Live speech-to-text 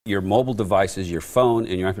your mobile devices, your phone,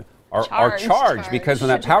 and your are charged because when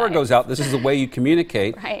that power goes out, this is the way you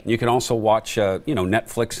communicate. Right. You can also watch, you know,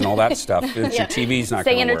 Netflix and all that stuff. Your TV's not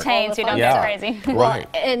going to work. Stay entertained so you don't get crazy. Right.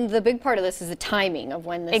 And the big part of this is the timing of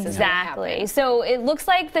when this is going to happen. Exactly. So it looks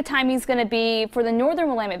like the timing is going to be for the northern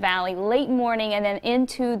Willamette Valley late morning and then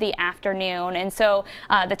into the afternoon. And so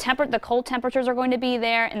the cold temperatures are going to be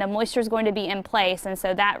there and the moisture is going to be in place. And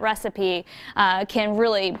so that recipe can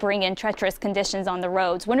really bring in treacherous conditions on the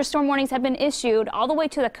roads. Winter storm warnings have been issued all the way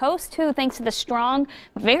to the coast too, thanks to the strong,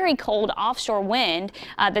 very cold offshore wind.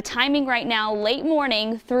 The timing right now, late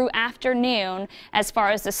morning through afternoon, as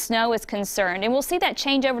far as the snow is concerned. And we'll see that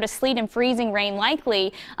change over to sleet and freezing rain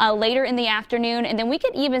likely later in the afternoon. And then we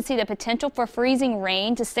could even see the potential for freezing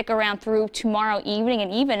rain to stick around through tomorrow evening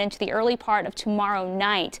and even into the early part of tomorrow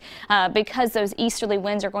night because those easterly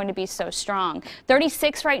winds are going to be so strong.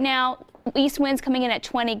 36 right now. East winds coming in at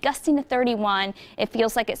 20, gusting to 31. It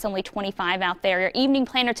feels like it's only 25 out there. Your evening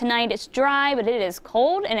planner tonight, it's dry, but it is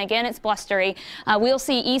cold, and again, it's blustery. We'll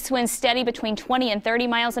see east winds steady between 20 and 30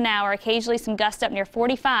 miles an hour, occasionally some gusts up near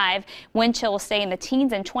 45. Wind chill will stay in the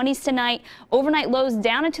teens and 20s tonight. Overnight lows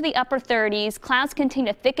down into the upper 30s. Clouds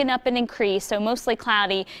continue to thicken up and increase, so mostly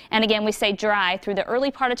cloudy. And again, we stay dry through the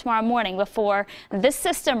early part of tomorrow morning before this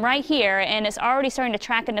system right here, and it's already starting to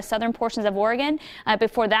track into southern portions of Oregon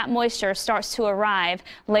before that moisture starts to arrive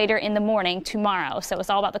later in the morning tomorrow. So it's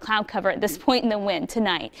all about the cloud cover at this point in the wind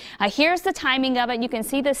tonight. Here's the timing of it. You can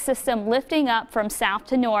see the system lifting up from south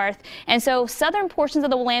to north. And so southern portions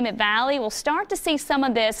of the Willamette Valley will start to see some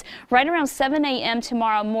of this right around 7 a.m.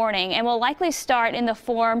 tomorrow morning, and will likely start in the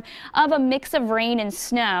form of a mix of rain and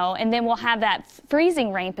snow. And then we'll have that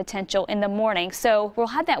freezing rain potential in the morning. So we'll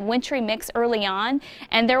have that wintry mix early on,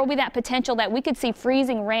 and there will be that potential that we could see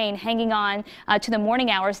freezing rain hanging on to the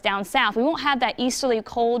morning hours down south. We won't have that easterly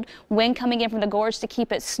cold wind coming in from the gorge to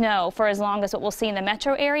keep it snow for as long as what we'll see in the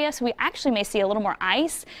metro area. So we actually may see a little more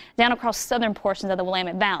ice down across southern portions of the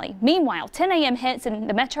Willamette Valley. Meanwhile, 10 a.m. hits in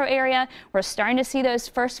the metro area. We're starting to see those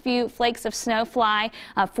first few flakes of snow fly.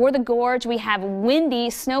 For the gorge, we have windy,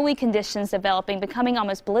 snowy conditions developing, becoming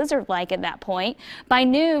almost blizzard-like at that point. By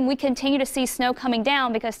noon, we continue to see snow coming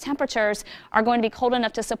down because temperatures are going to be cold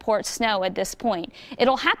enough to support snow at this point.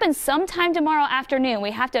 It'll happen sometime tomorrow afternoon. We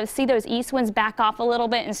have to see those east winds back off a little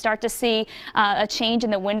bit and start to see a change in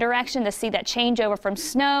the wind direction, to see that changeover from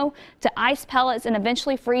snow to ice pellets and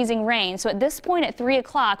eventually freezing rain. So at this point at 3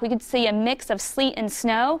 o'clock, we could see a mix of sleet and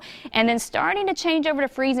snow, and then starting to change over to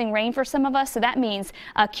freezing rain for some of us. So that means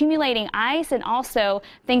accumulating ice and also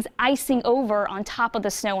things icing over on top of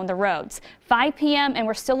the snow on the roads. 5 p.m. and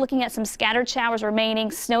we're still looking at some scattered showers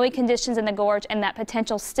remaining, snowy conditions in the gorge, and that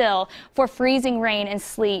potential still for freezing rain and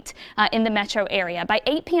sleet in the metro area. By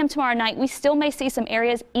 8 p.m. tomorrow night, we still may see some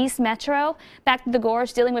areas east metro back to the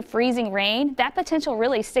gorge dealing with freezing rain. That potential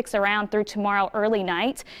really sticks around through tomorrow early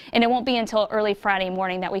night, and it won't be until early Friday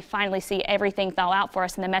morning that we finally see everything thaw out for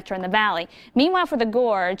us in the metro and the valley. Meanwhile, for the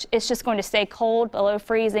gorge, it's just going to stay cold, below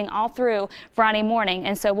freezing all through Friday morning,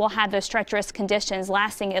 and so we'll have those treacherous conditions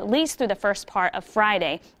lasting at least through the first part of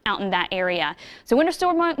Friday out in that area. So winter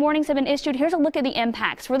storm warnings have been issued. Here's a look at the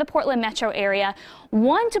impacts for the Portland metro area.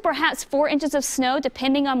 1 to perhaps 4 inches of snow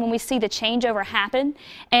depending on when we see the changeover happen,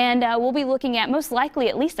 and we'll be looking at most likely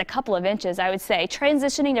at least a couple of inches, I would say,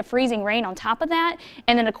 transitioning to freezing rain on top of that,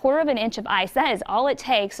 and then 1/4 of an inch of ice. That is all it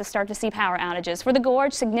takes to start to see power outages. For the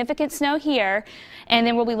gorge, significant snow here, and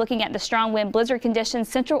then we'll be looking at the strong wind blizzard conditions.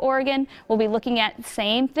 Central Oregon, we'll be looking at the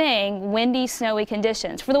same thing, windy, snowy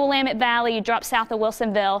conditions. For the Willamette Valley, you drop south of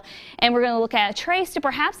Wilsonville, and we're going to look at a trace to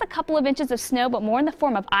perhaps a couple of inches of snow, but more in the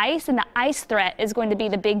form of ice, and the ice threat is going to be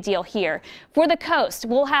the big deal here. For the coast,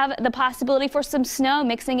 we'll have the possibility for some snow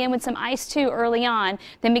mixing in with some ice too early on,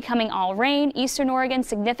 then becoming all rain. Eastern Oregon,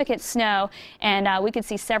 significant snow, and we could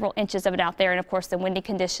see several inches of it out there, and of course the windy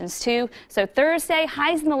conditions too. So Thursday,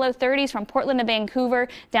 highs in the low 30s from Portland to Vancouver,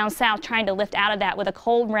 down south trying to lift out of that with a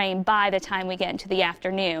cold rain by the time we get into the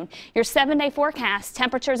afternoon. Your 7-day forecast,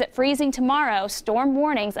 temperatures at freezing tomorrow, storm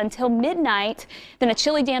warnings until midnight, then a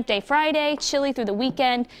chilly damp day Friday, chilly through the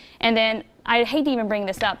weekend, and then I hate to even bring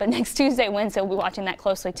this up, but next Tuesday, Wednesday, we'll be watching that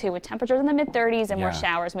closely too, with temperatures in the mid-30s and more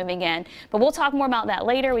showers moving in. But we'll talk more about that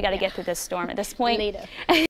later. We got to get through this storm at this point.